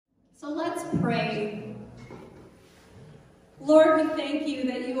So let's pray. Lord, we thank you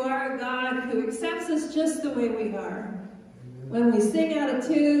that you are a God who accepts us just the way we are. When we sing out of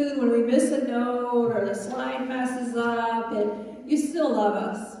tune, when we miss a note, or the slide messes up, and you still love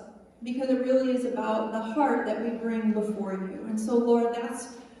us, because it really is about the heart that we bring before you. And so, Lord, that's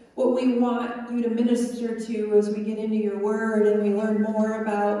what we want you to minister to as we get into your word and we learn more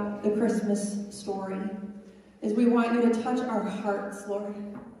about the Christmas story. Is we want you to touch our hearts, Lord.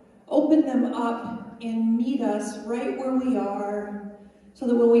 Open them up and meet us right where we are, so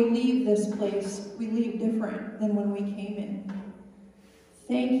that when we leave this place, we leave different than when we came in.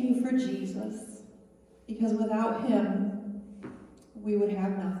 Thank you for Jesus, because without him, we would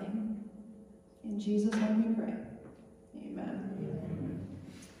have nothing. In Jesus' name we pray. Amen.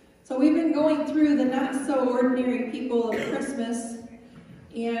 So we've been going through the not-so-ordinary people of Christmas,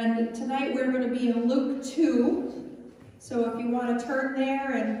 and tonight we're going to be in Luke 2. So if you want to turn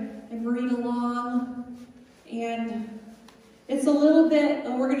there and read along, and it's a little bit,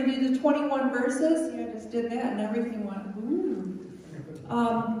 we're going to do the 21 verses. Yeah, I just did that and everything went, ooh.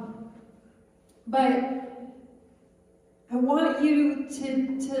 But I want you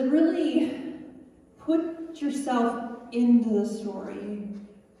to really put yourself into the story.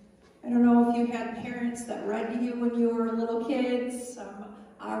 I don't know if you had parents that read to you when you were little kids.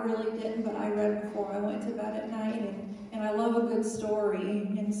 I really didn't, but I read before I went to bed at night, and I love a good story.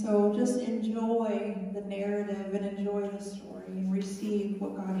 And so just enjoy the narrative and enjoy the story and receive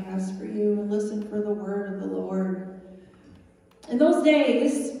what God has for you and listen for the word of the Lord. In those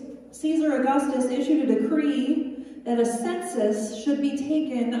days, Caesar Augustus issued a decree that a census should be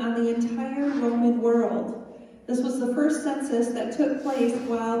taken on the entire Roman world. This was the first census that took place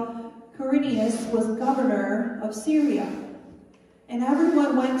while Quirinius was governor of Syria. And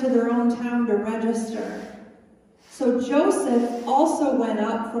everyone went to their own town to register. So Joseph also went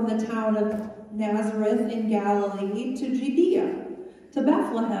up from the town of Nazareth in Galilee to Judea, to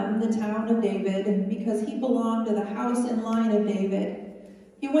Bethlehem, the town of David, because he belonged to the house and line of David.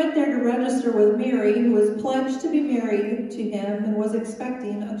 He went there to register with Mary, who was pledged to be married to him and was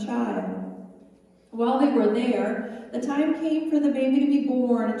expecting a child. While they were there, the time came for the baby to be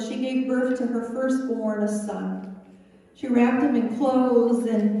born, and she gave birth to her firstborn, a son. She wrapped him in clothes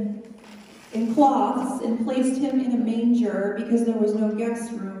and in cloths and placed him in a manger because there was no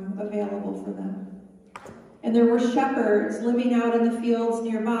guest room available for them. And there were shepherds living out in the fields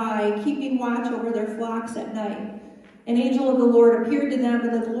nearby, keeping watch over their flocks at night. An angel of the Lord appeared to them,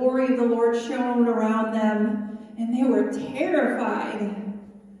 and the glory of the Lord shone around them, and they were terrified.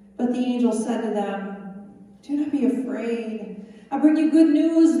 But the angel said to them, "Do not be afraid. I bring you good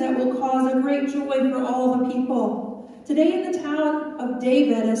news that will cause a great joy for all the people. Today in the town of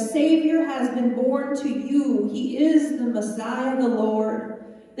David, a Savior has been born to you. He is the Messiah, the Lord.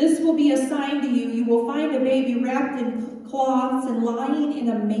 This will be a sign to you. You will find a baby wrapped in cloths and lying in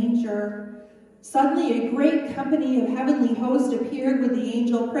a manger." Suddenly a great company of heavenly hosts appeared with the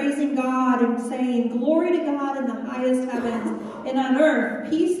angel, praising God and saying, "Glory to God in the highest heavens, and on earth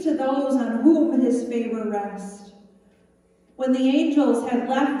peace to those on whom his favor rests." When the angels had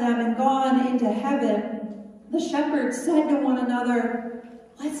left them and gone into heaven, the shepherds said to one another,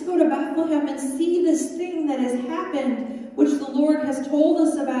 "Let's go to Bethlehem and see this thing that has happened, which the Lord has told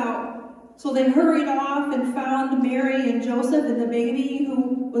us about." So they hurried off and found Mary and Joseph and the baby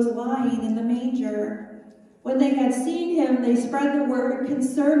who was lying in the manger. When they had seen him, they spread the word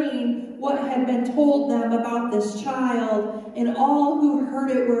concerning what had been told them about this child, and all who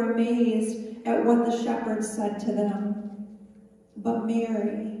heard it were amazed at what the shepherds said to them. But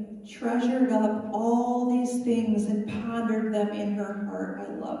Mary treasured up all these things and pondered them in her heart.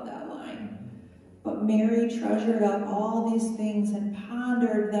 I love that line. But Mary treasured up all these things and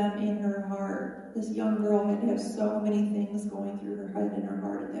pondered them in her heart. This young girl had to have so many things going through her head and her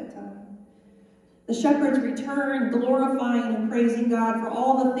heart at that time. The shepherds returned, glorifying and praising God for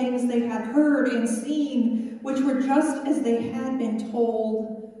all the things they had heard and seen, which were just as they had been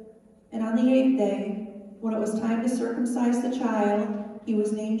told. And on the 8th day, when it was time to circumcise the child, he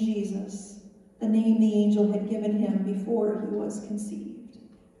was named Jesus, the name the angel had given him before he was conceived.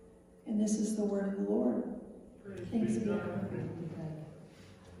 And this is the word of the Lord. Thanks be to God.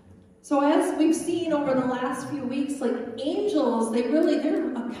 So as we've seen over the last few weeks, like angels,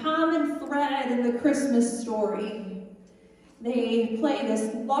 they're a common thread in the Christmas story. They play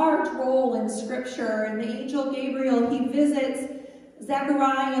this large role in Scripture, and the angel Gabriel, he visits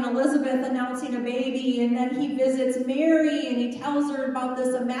Zechariah and Elizabeth announcing a baby, and then he visits Mary and he tells her about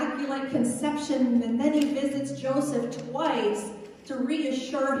this immaculate conception, and then he visits Joseph twice to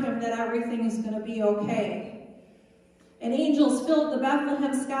reassure him that everything is going to be okay. And angels filled the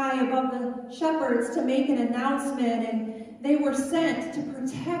Bethlehem sky above the shepherds to make an announcement, and they were sent to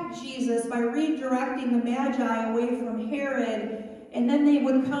protect Jesus by redirecting the Magi away from Herod. And then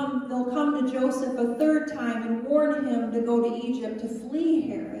they'll come to Joseph a third time and warn him to go to Egypt to flee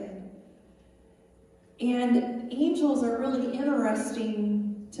Herod. And angels are really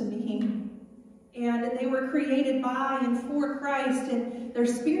interesting to me. And they were created by and for Christ, and they're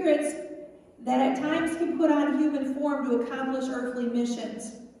spirits that at times can put on human form to accomplish earthly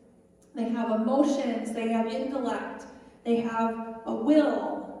missions. They have emotions, they have intellect, they have a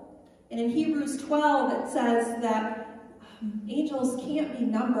will. And in Hebrews 12 it says that angels can't be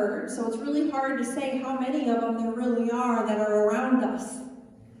numbered, so it's really hard to say how many of them there really are that are around us.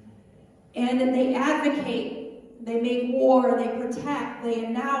 And they advocate, they make war, they protect, they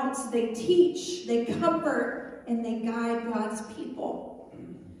announce, they teach, they comfort, and they guide God's people.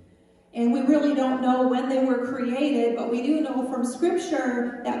 And we really don't know when they were created, but we do know from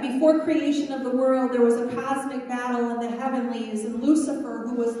Scripture that before creation of the world, there was a cosmic battle in the heavenlies, and Lucifer,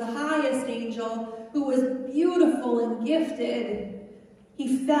 who was the highest angel, who was beautiful and gifted,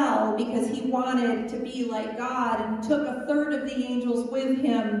 he fell because he wanted to be like God, and took a third of the angels with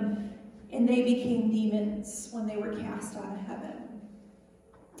him, and they became demons when they were cast out of heaven.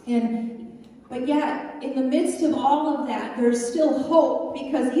 But yet, in the midst of all of that, there's still hope,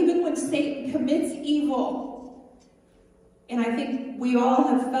 because even when Satan commits evil, and I think we all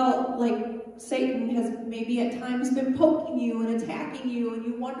have felt like Satan has maybe at times been poking you and attacking you, and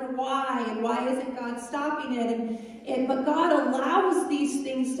you wonder why, and why isn't God stopping it? But God allows these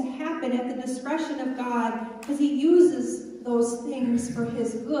things to happen at the discretion of God, because he uses those things for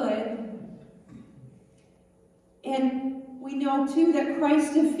his good. And we know, too, that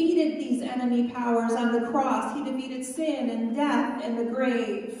Christ defeated these enemy powers on the cross. He defeated sin and death and the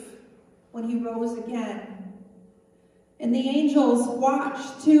grave when he rose again. And the angels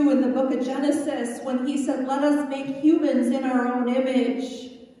watched, too, in the book of Genesis when he said, "Let us make humans in our own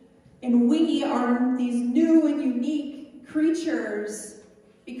image." And we are these new and unique creatures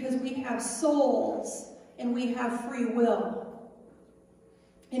because we have souls and we have free will.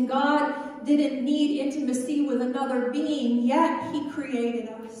 And God didn't need intimacy with another being, yet he created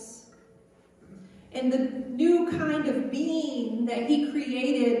us. And the new kind of being that he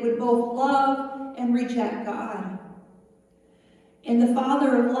created would both love and reject God. And the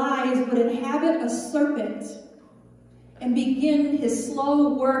father of lies would inhabit a serpent and begin his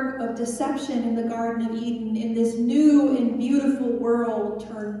slow work of deception in the Garden of Eden, in this new and beautiful world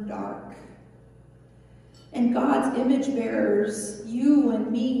turned dark. And God's image bearers, you and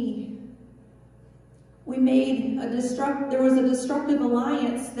me, there was a destructive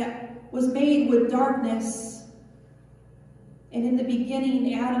alliance that was made with darkness. And in the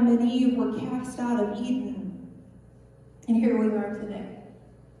beginning, Adam and Eve were cast out of Eden. And here we are today.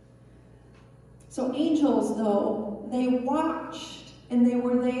 So angels, though, they watched and they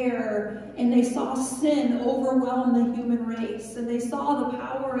were there, and they saw sin overwhelm the human race, and they saw the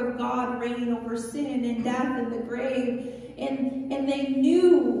power of God reign over sin and death and the grave, and they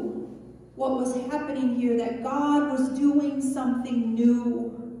knew what was happening here, that God was doing something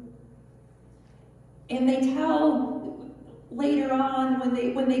new. And they tell later on,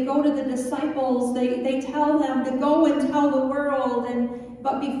 when they go to the disciples, they tell them to go and tell the world,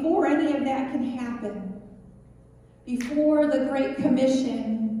 but before any of that can happen, before the Great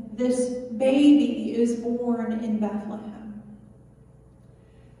Commission, this baby is born in Bethlehem.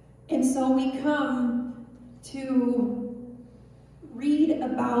 And so we come to read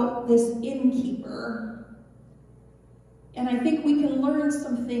about this innkeeper. And I think we can learn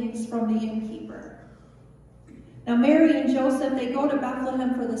some things from the innkeeper. Now, Mary and Joseph, they go to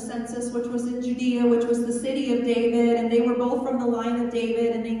Bethlehem for the census, which was in Judea, which was the city of David, and they were both from the line of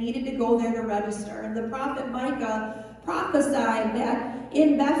David, and they needed to go there to register. And the prophet Micah prophesied that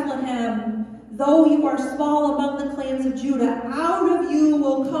in Bethlehem, though you are small among the clans of Judah, out of you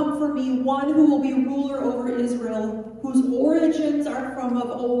will come for me one who will be ruler over Israel, whose origins are from of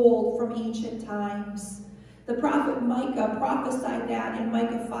old, from ancient times. The prophet Micah prophesied that in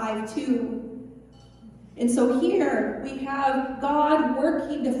Micah 5:2. And so here we have God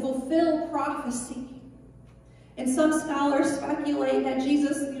working to fulfill prophecy. And some scholars speculate that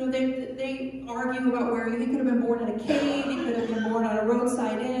Jesus, they argue about where he could have been born in a cave, he could have been born on a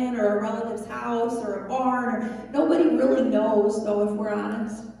roadside inn, or a relative's house, or a barn. Nobody really knows, though, if we're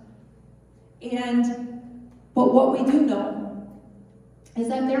honest. But what we do know is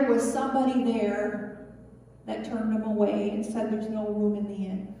that there was somebody there that turned him away and said there's no room in the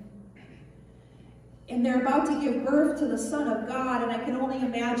inn. And they're about to give birth to the Son of God, and I can only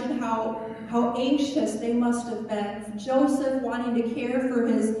imagine how anxious they must have been. Joseph wanting to care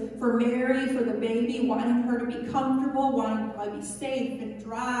for Mary, for the baby, wanting her to be comfortable, wanting her to be safe and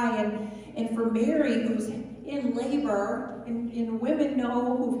dry, and for Mary, who's in labor, and women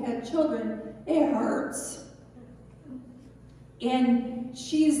know who've had children, it hurts. And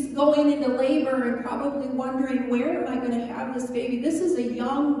she's going into labor and probably wondering, where am I going to have this baby? This is a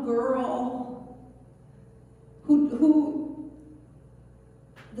young girl who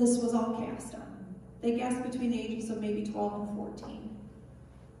this was all cast on. They guessed between the ages of maybe 12 and 14.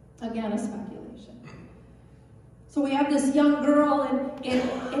 Again, a speculation. So we have this young girl,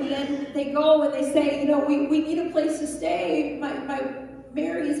 and then they go and they say, we need a place to stay. My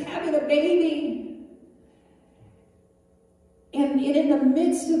Mary is having a baby. And in the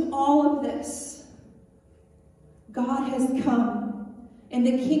midst of all of this, God has come. And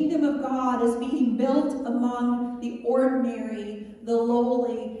the kingdom of God is being built among the ordinary, the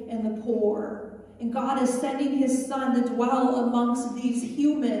lowly, and the poor. And God is sending his Son to dwell amongst these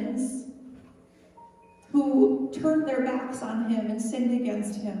humans who turned their backs on him and sinned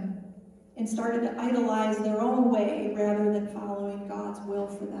against him and started to idolize their own way rather than following God's will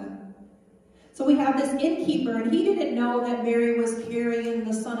for them. So we have this innkeeper, and he didn't know that Mary was carrying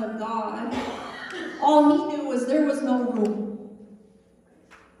the Son of God. All he knew was there was no room.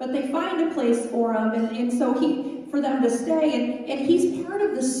 But they find a place for him, and so for them to stay, and he's part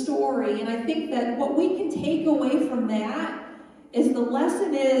of the story. And I think that what we can take away from that is the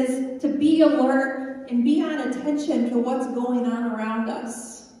lesson is to be alert and be on attention to what's going on around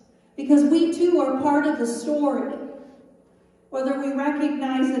us. Because we too are part of the story, whether we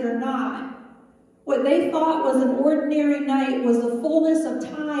recognize it or not. What they thought was an ordinary night was the fullness of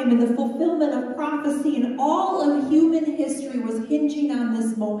time and the fulfillment of prophecy, and all of human history was hinging on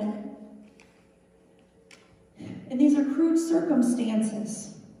this moment. And these are crude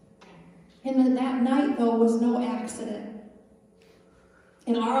circumstances. And that night, though, was no accident.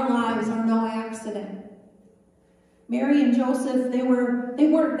 And our lives are no accident. Mary and Joseph, they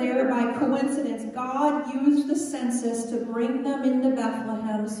weren't there by coincidence. God used the census to bring them into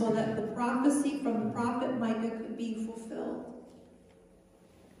Bethlehem so that the prophecy from the prophet Micah could be fulfilled.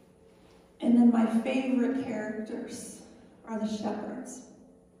 And then my favorite characters are the shepherds.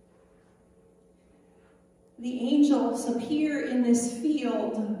 The angels appear in this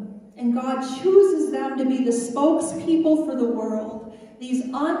field, and God chooses them to be the spokespeople for the world.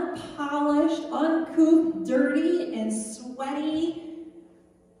 These unpolished, uncouth, dirty, and sweaty,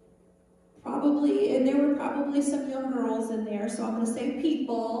 and there were probably some young girls in there, so I'm going to say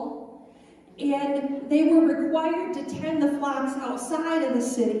people, and they were required to tend the flocks outside of the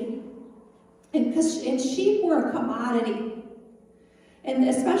city, and sheep were a commodity, and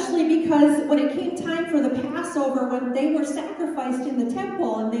especially because when it came time for the Passover, when they were sacrificed in the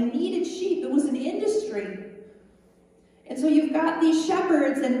temple, and they needed sheep, it was an industry. And so you've got these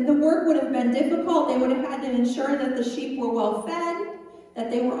shepherds, and the work would have been difficult. They would have had to ensure that the sheep were well fed,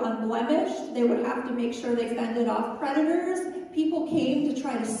 that they were unblemished. They would have to make sure they fended off predators. People came to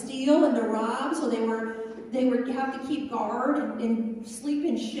try to steal and to rob, so they would have to keep guard and sleep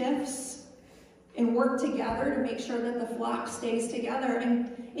in shifts and work together to make sure that the flock stays together.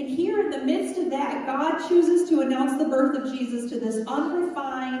 And here in the midst of that, God chooses to announce the birth of Jesus to this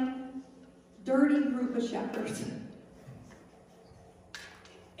unrefined, dirty group of shepherds.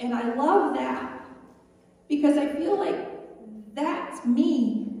 And I love that because I feel like that's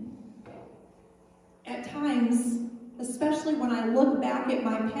me at times, especially when I look back at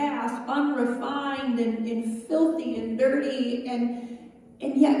my past, unrefined and filthy and dirty, and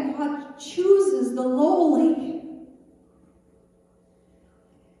yet God chooses the lowly.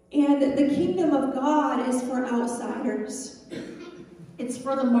 And the kingdom of God is for outsiders. It's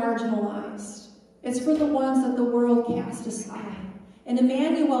for the marginalized. It's for the ones that the world cast aside. And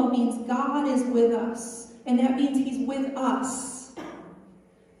Emmanuel means God is with us. And that means he's with us.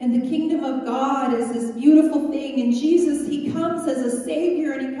 And the kingdom of God is this beautiful thing. And Jesus, he comes as a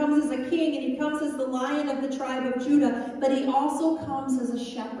savior, and he comes as a king, and he comes as the Lion of the tribe of Judah. But he also comes as a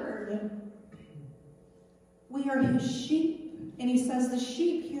shepherd. We are his sheep. And he says, the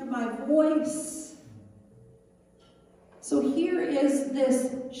sheep hear my voice. So here is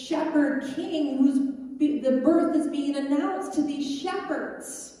this shepherd king whose the birth is being announced to these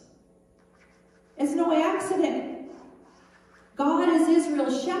shepherds. It's no accident. God is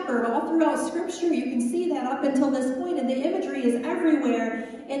Israel's shepherd. All throughout Scripture, you can see that up until this point, and the imagery is everywhere.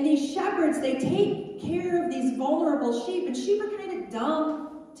 And these shepherds, they take care of these vulnerable sheep, and sheep are kind of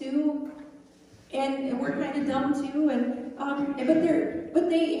dumb too, and we're kind of dumb too. And but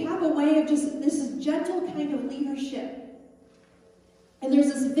they have a way of just, this is gentle kind of leadership. And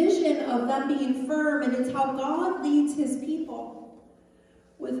there's this vision of them being firm, and it's how God leads his people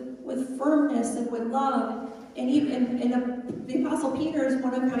with firmness and with love. And even the Apostle Peter is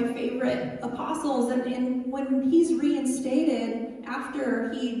one of my favorite apostles, and when he's reinstated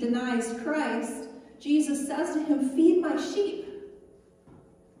after he denies Christ, Jesus says to him, "Feed my sheep."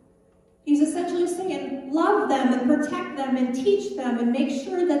 He's essentially saying, love them and protect them and teach them and make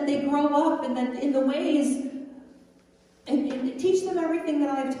sure that they grow up and that in the ways, and teach them everything that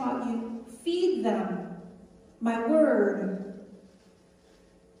I've taught you. Feed them my word.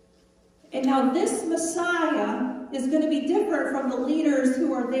 And now this Messiah is going to be different from the leaders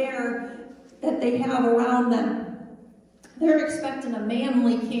who are there that they have around them. They're expecting a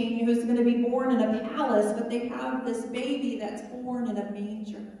manly king who's going to be born in a palace, but they have this baby that's born in a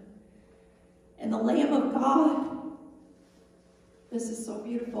manger. And the Lamb of God, this is so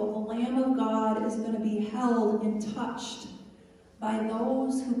beautiful, the Lamb of God is going to be held and touched by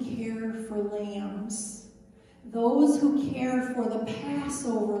those who care for lambs, those who care for the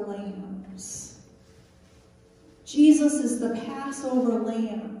Passover lambs. Jesus is the Passover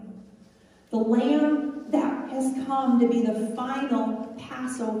lamb, the lamb that has come to be the final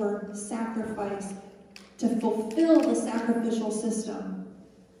Passover sacrifice to fulfill the sacrificial system.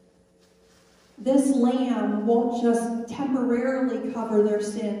 This lamb won't just temporarily cover their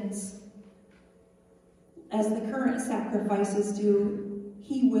sins, as the current sacrifices do.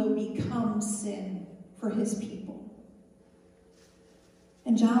 He will become sin for his people.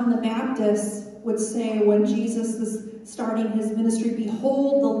 And John the Baptist would say when Jesus is starting his ministry,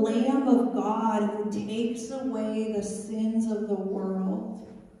 "Behold, the Lamb of God who takes away the sins of the world."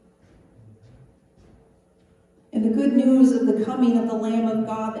 And the good news of the coming of the Lamb of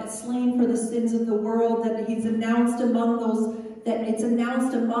God that's slain for the sins of the world, that he's announced among those, that it's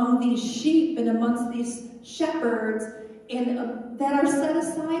announced among these sheep and amongst these shepherds, and that are set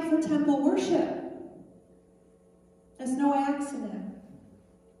aside for temple worship. It's no accident.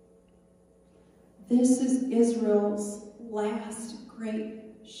 This is Israel's last great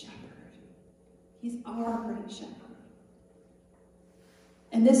shepherd. He's our great shepherd.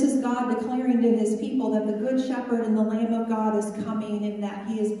 And this is God declaring to his people that the good shepherd and the Lamb of God is coming, and that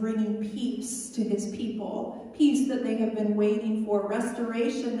he is bringing peace to his people. Peace that they have been waiting for.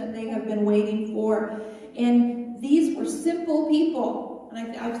 Restoration that they have been waiting for. And these were simple people.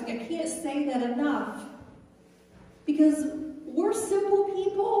 And I can't say that enough. Because we're simple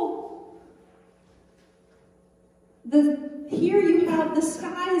people. Here you have the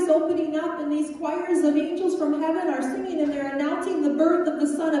skies opening up, and these choirs of angels from heaven are singing, and they're announcing the birth of the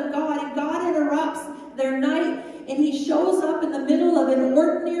Son of God, and God interrupts their night, and he shows up in the middle of an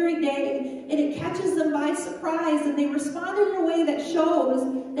ordinary day, and it catches them by surprise, and they respond in a way that shows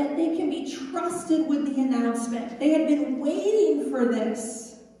that they can be trusted with the announcement. They had been waiting for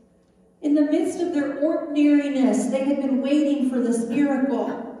this. In the midst of their ordinariness, they had been waiting for this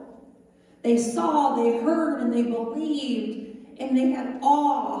miracle. They saw, they heard, and they believed, and they had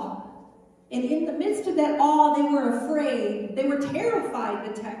awe. And in the midst of that awe, they were afraid. They were terrified,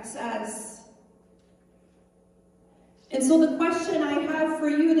 the text says. And so the question I have for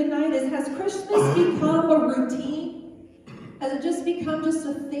you tonight is, has Christmas become a routine? Has it just become just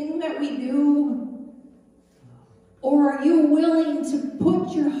a thing that we do? Or are you willing to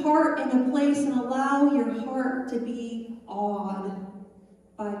put your heart in a place and allow your heart to be awed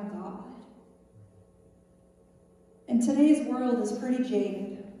by God? And today's world is pretty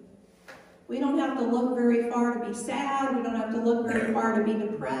jaded. We don't have to look very far to be sad. We don't have to look very far to be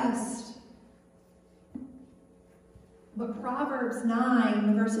depressed. But Proverbs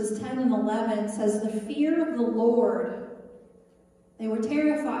 9, verses 10 and 11 says, "The fear of the Lord," they were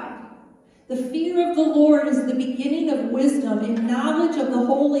terrified. "The fear of the Lord is the beginning of wisdom, and knowledge of the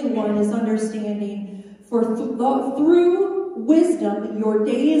Holy One is understanding. For through wisdom your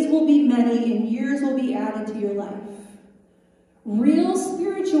days will be many, and years will be added to your life." Real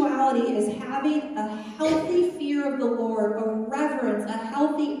spirituality is having a healthy fear of the Lord, a reverence, a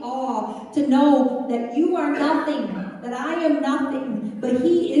healthy awe, to know that you are nothing, that I am nothing, but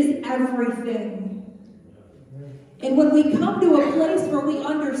he is everything. And when we come to a place where we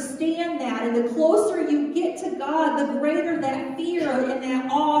understand that, and the closer you get to God, the greater that fear and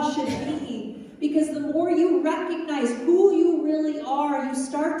that awe should be. Because the more you recognize who you really are, you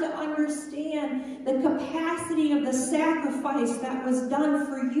start to understand the capacity of the sacrifice that was done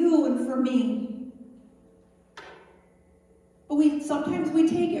for you and for me. But sometimes we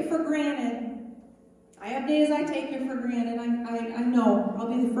take it for granted. I have days I take it for granted. I know. I'll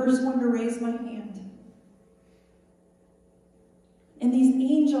be the first one to raise my hand. And these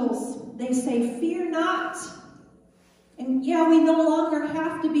angels, they say, fear not. And yeah, we no longer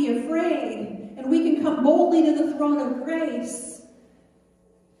have to be afraid, and we can come boldly to the throne of grace.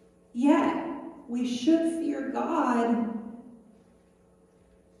 Yet, we should fear God,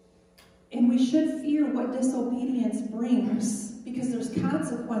 and we should fear what disobedience brings, because there's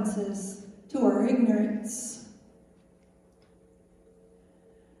consequences to our ignorance.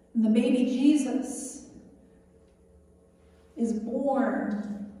 And the baby Jesus is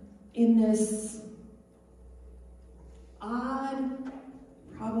born in this odd,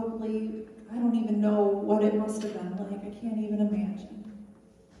 probably, I don't even know what it must have been like. I can't even imagine.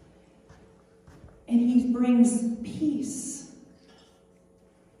 And he brings peace.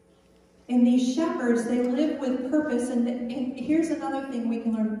 And these shepherds, they live with purpose. And here's another thing we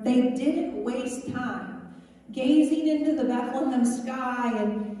can learn. They didn't waste time gazing into the Bethlehem sky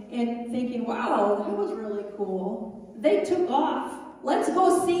and thinking, wow, that was really cool. They took off. Let's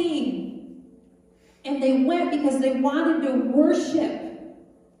go see. And they went because they wanted to worship.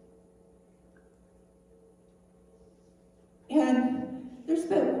 And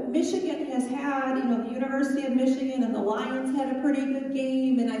Michigan has had, the University of Michigan and the Lions had a pretty good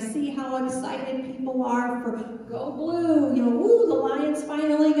game, and I see how excited people are for Go Blue. Woo, the Lions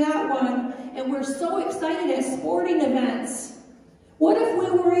finally got one. And we're so excited at sporting events. What if we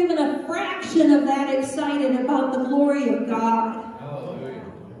were even a fraction of that excited about the glory of God?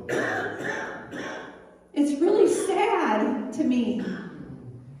 It's really sad to me.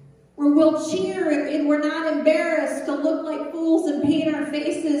 Where we'll cheer and we're not embarrassed to look like fools and paint our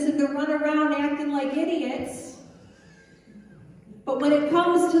faces and to run around acting like idiots. But when it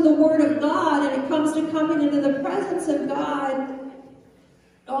comes to the Word of God and it comes to coming into the presence of God,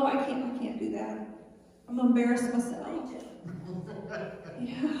 oh, I can't do that. I'm embarrassed myself.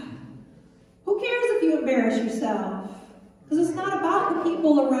 Yeah. Who cares if you embarrass yourself? Because it's not about the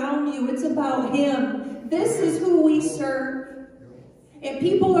people around you, it's about Him. This is who we serve. And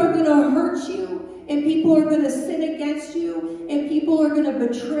people are going to hurt you, and people are going to sin against you, and people are going to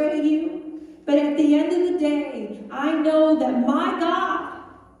betray you. But at the end of the day, I know that my God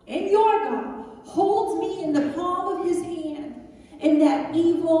and your God holds me in the palm of His hand. And that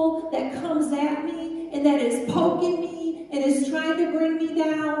evil that comes at me and that is poking me and is trying to bring me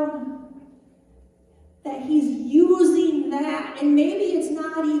down, that He's using that. And maybe it's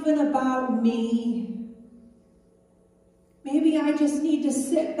not even about me. Maybe I just need to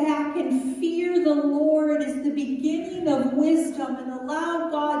sit back and fear the Lord as the beginning of wisdom and allow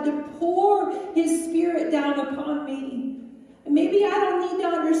God to pour His Spirit down upon me. And maybe I don't need to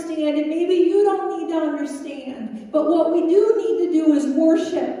understand, and maybe you don't need to understand. But what we do need to do is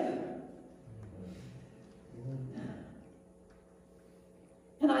worship.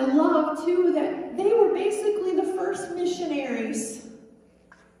 And I love, too, that they were basically the first missionaries.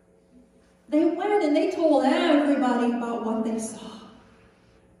 They went and they told everybody about what they saw.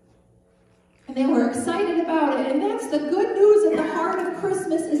 And they were excited about it. And that's the good news at the heart of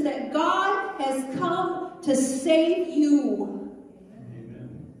Christmas, is that God has come to save you.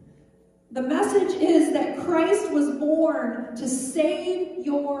 Amen. The message is that Christ was born to save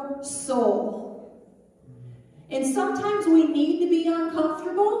your soul. And sometimes we need to be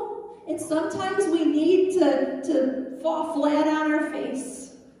uncomfortable. And sometimes we need to fall flat on our face.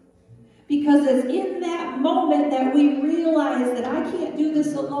 Because it's in that moment that we realize that I can't do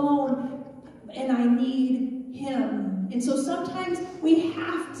this alone and I need Him. And so sometimes we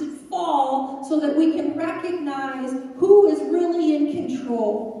have to fall so that we can recognize who is really in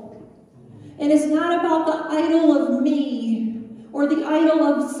control. And it's not about the idol of me or the idol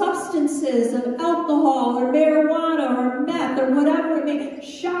of substances, of alcohol or marijuana or meth or whatever it may be,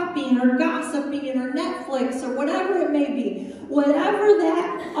 shopping or gossiping or Netflix or whatever it may be. Whatever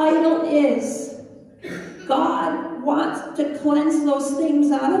that idol is, God wants to cleanse those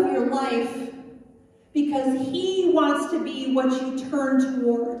things out of your life because He wants to be what you turn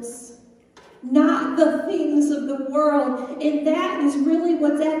towards, not the things of the world. And that is really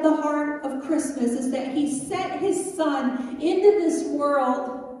what's at the heart of Christmas, is that He sent His Son into this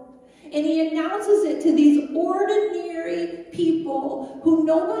world. And He announces it to these ordinary people who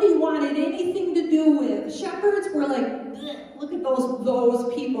nobody wanted anything to do with. Shepherds were like, look at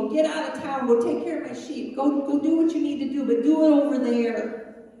those people. Get out of town. Go take care of my sheep. Go do what you need to do, but do it over there.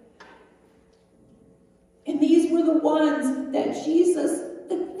 And these were the ones that Jesus,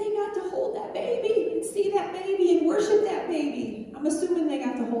 they got to hold that baby and see that baby and worship that baby. I'm assuming they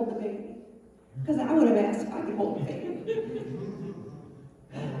got to hold the baby, because I would have asked if I could hold the baby.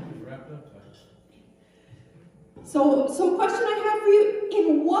 So question I have for you,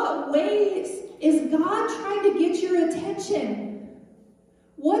 in what ways is God trying to get your attention?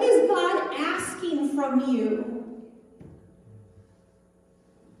 What is God asking from you?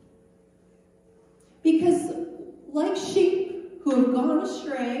 Because like sheep who have gone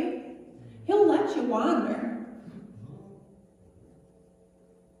astray, he'll let you wander.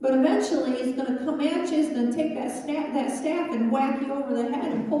 But eventually he's going to come at you, he's going to take that staff and whack you over the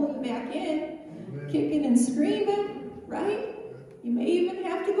head and pull you back in, kicking and screaming, right? You may even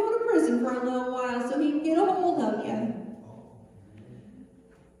have to go to prison for a little while so he can get a hold of you.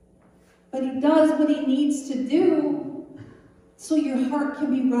 But he does what he needs to do so your heart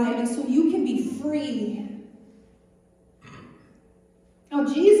can be right and so you can be free. Now,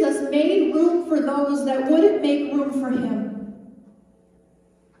 Jesus made room for those that wouldn't make room for him.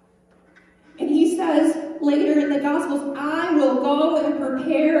 And he says later in the Gospels, I will go and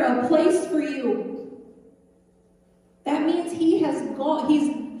prepare a place for you. That means he has gone.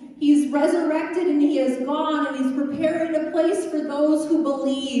 He's resurrected and he has gone and he's preparing a place for those who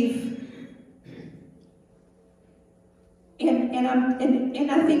believe. And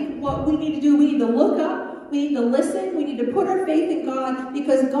I think what we need to do, we need to look up, we need to listen, we need to put our faith in God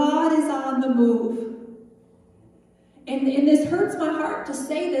because God is on the move. And this hurts my heart to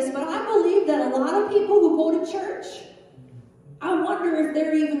say this, but I believe that a lot of people who go to church, I wonder if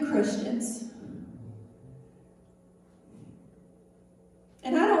they're even Christians.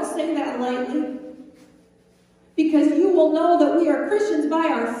 And I don't say that lightly, because you will know that we are Christians by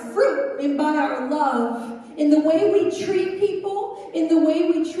our fruit and by our love. In the way we treat people, in the way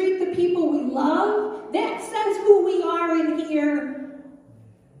we treat the people we love, that says who we are in here.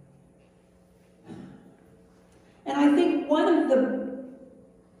 And I think one of the...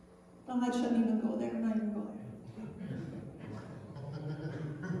 Oh, I shouldn't even go there. I'm not even going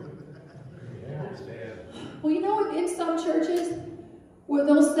there. Well, you know, in some churches, where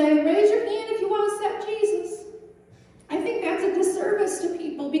they'll say, raise your hand if you want to accept Jesus. I think that's a disservice to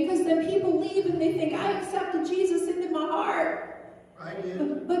people because then people leave and they think, I accepted Jesus into my heart. I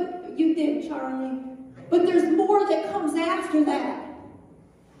did. But you did, Charlie. But there's more that comes after that.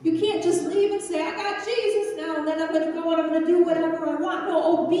 You can't just leave and say, I got Jesus now, and then I'm going to go and I'm going to do whatever I want.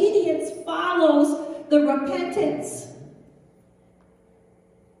 No, obedience follows the repentance.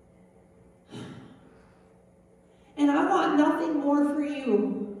 And I want nothing more for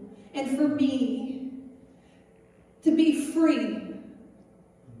you and for me to be free.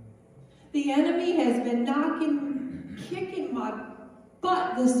 The enemy has been kicking my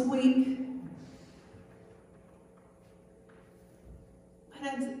butt this week.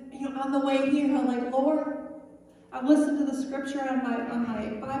 And on the way here, I'm like, Lord, I listened to the scripture on my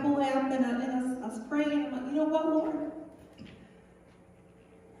Bible app, and I was praying. I'm like, you know what, Lord?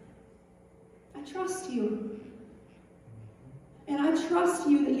 I trust you. And I trust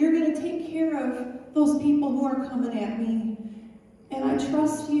you that you're going to take care of those people who are coming at me. And I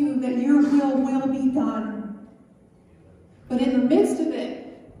trust you that your will be done. But in the midst of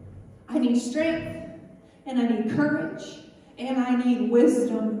it, I need strength, and I need courage, and I need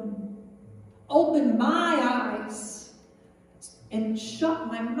wisdom. Open my eyes and shut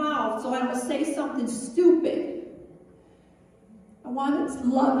my mouth so I don't say something stupid. I want to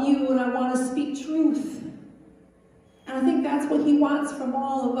love you and I want to speak truth. And I think that's what he wants from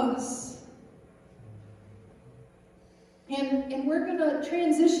all of us. And we're going to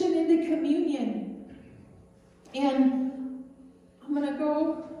transition into communion. And I'm going to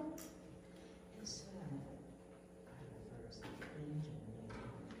go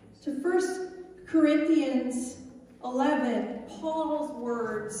to 1 Corinthians 11, Paul's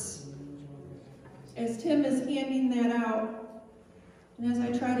words, as Tim is handing that out, and as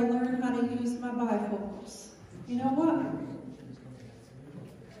I try to learn how to use my bifocals. You know what?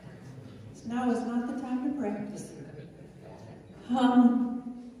 Now is not the time to practice.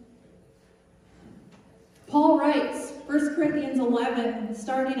 Paul writes, 1 Corinthians 11,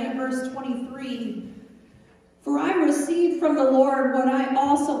 starting at verse 23, For I received from the Lord what I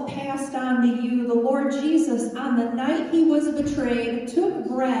also passed on to you. The Lord Jesus, on the night he was betrayed, took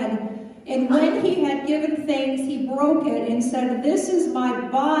bread, and when he had given thanks, he broke it and said, This is my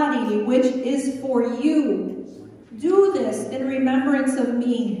body, which is for you. Do this in remembrance of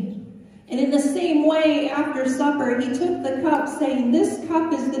me. And in the same way, after supper, he took the cup, saying, This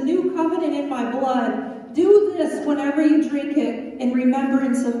cup is the new covenant in my blood. Do this whenever you drink it in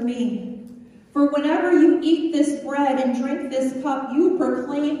remembrance of me. For whenever you eat this bread and drink this cup, you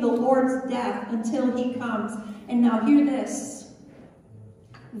proclaim the Lord's death until he comes. And now hear this.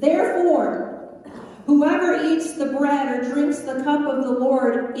 Therefore, whoever eats the bread or drinks the cup of the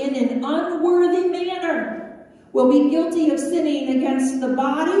Lord in an unworthy manner will be guilty of sinning against the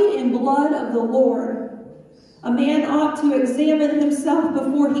body and blood of the Lord. A man ought to examine himself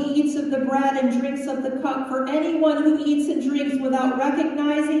before he eats of the bread and drinks of the cup. For anyone who eats and drinks without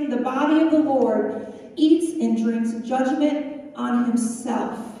recognizing the body of the Lord eats and drinks judgment on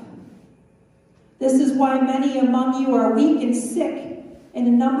himself. This is why many among you are weak and sick, and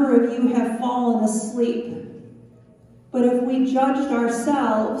a number of you have fallen asleep. But if we judged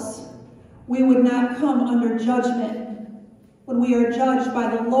ourselves, we would not come under judgment. When we are judged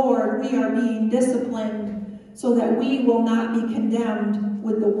by the Lord, we are being disciplined so that we will not be condemned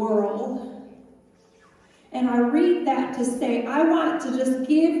with the world. And I read that to say, I want to just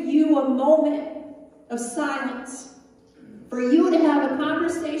give you a moment of silence for you to have a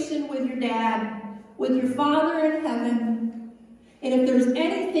conversation with your dad, with your Father in heaven. And if there's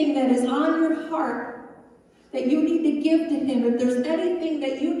anything that is on your heart that you need to give to him, if there's anything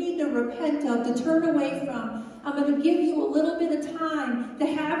that you need to repent of, to turn away from, I'm going to give you a little bit of time to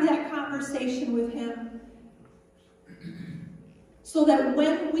have that conversation with him. So that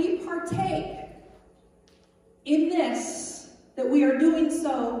when we partake in this, that we are doing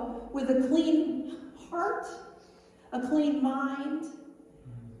so with a clean heart, a clean mind.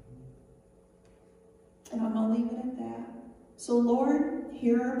 And I'm going to leave it at that. So Lord,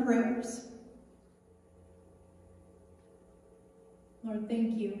 hear our prayers. Lord,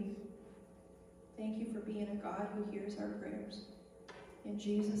 thank you. Thank you for being a God who hears our prayers. In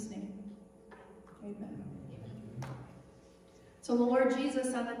Jesus' name, amen. So the Lord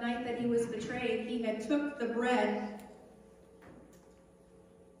Jesus, on the night that he was betrayed, he had took the bread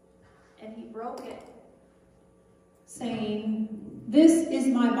and he broke it, saying, "This is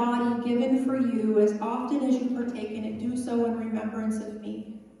my body given for you. As often as you partake in it, do so in remembrance of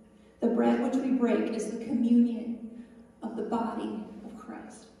me." The bread which we break is the communion of the body of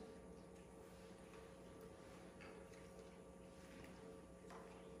Christ.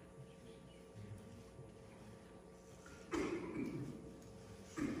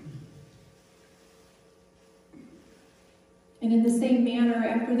 And in the same manner,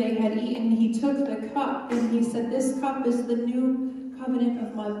 after they had eaten, he took the cup and he said, "This cup is the new covenant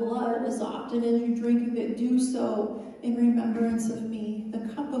of my blood. As often as you drink of it, do so in remembrance of me." The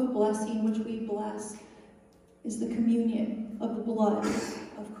cup of blessing which we bless is the communion of the blood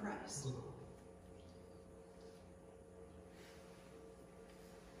of Christ.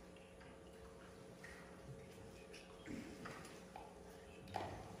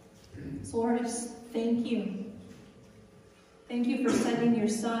 So Lord, I just thank you. Thank you for sending your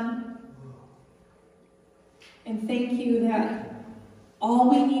Son. And thank you that all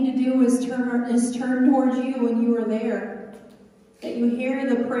we need to do is turn towards you, and you are there. That you hear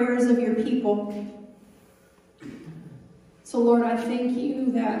the prayers of your people. So Lord, I thank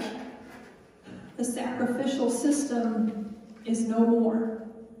you that the sacrificial system is no more.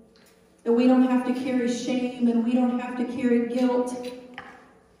 That we don't have to carry shame and we don't have to carry guilt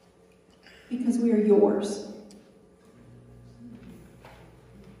because we are yours.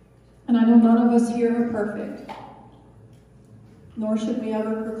 And I know none of us here are perfect, nor should we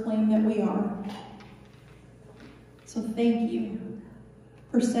ever proclaim that we are. So thank you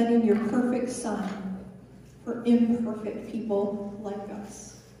for sending your perfect Son for imperfect people like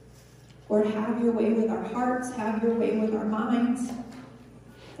us. Lord, have your way with our hearts, have your way with our minds,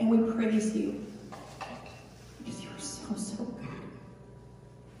 and we praise you because you are so, so good.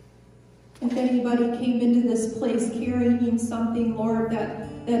 If anybody came into this place carrying something, Lord, that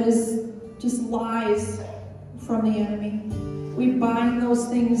is just lies from the enemy, we bind those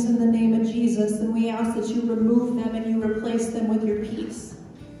things in the name of Jesus, and we ask that you remove them and you replace them with your peace,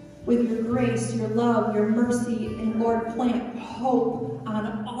 with your grace, your love, your mercy, and Lord, plant hope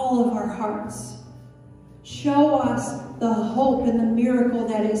on all of our hearts. Show us the hope and the miracle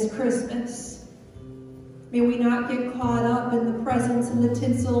that is Christmas. May we not get caught up in the presents and the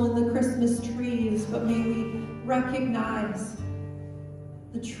tinsel and the Christmas trees, but may we recognize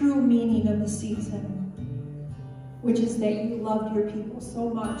the true meaning of the season, which is that you loved your people so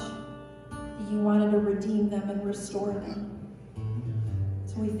much that you wanted to redeem them and restore them.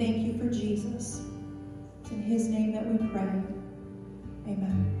 So we thank you for Jesus. It's in his name that we pray.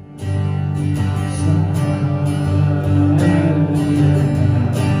 Amen.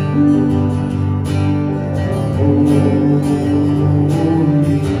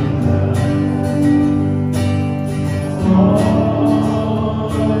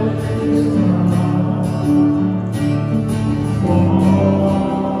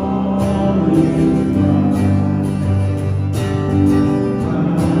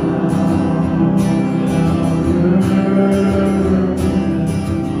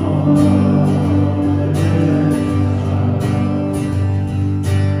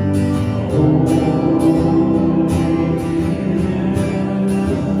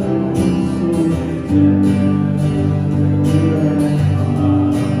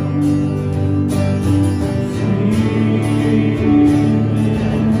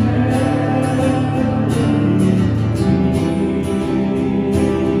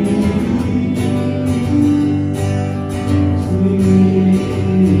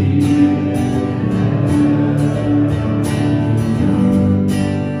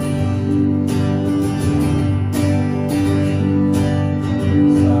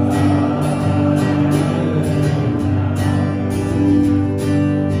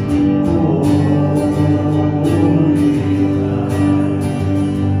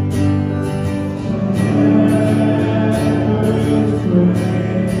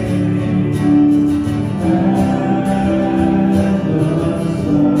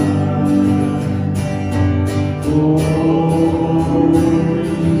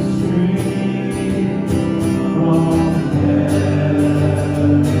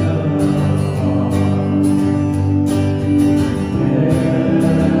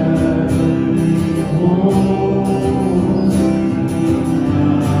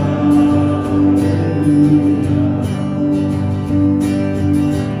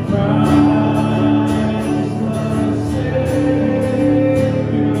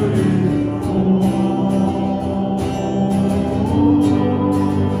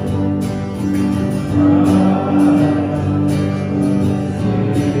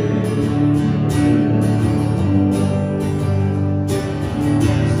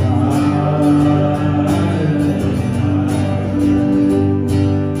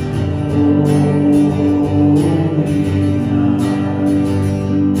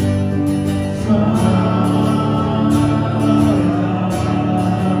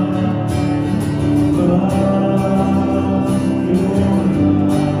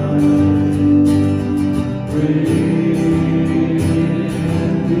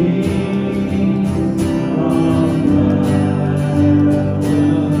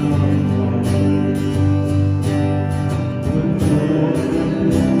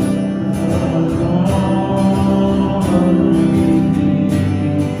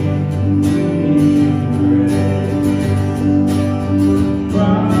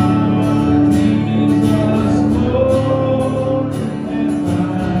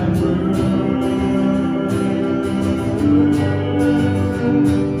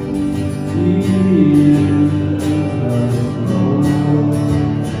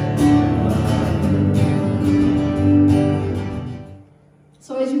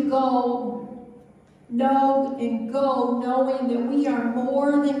 So as you go, know and go knowing that we are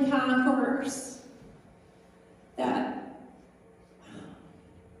more than conquerors. That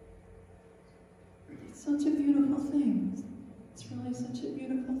it's such a beautiful thing. It's really such a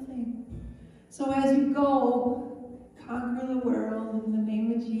beautiful thing. So as you go, conquer the world in the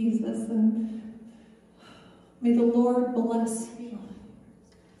name of Jesus, and may the Lord bless you.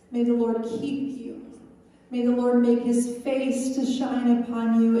 May the Lord keep you. May the Lord make his face to shine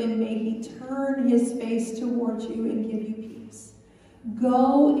upon you, and may he turn his face towards you and give you peace.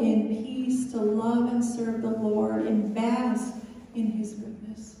 Go in peace.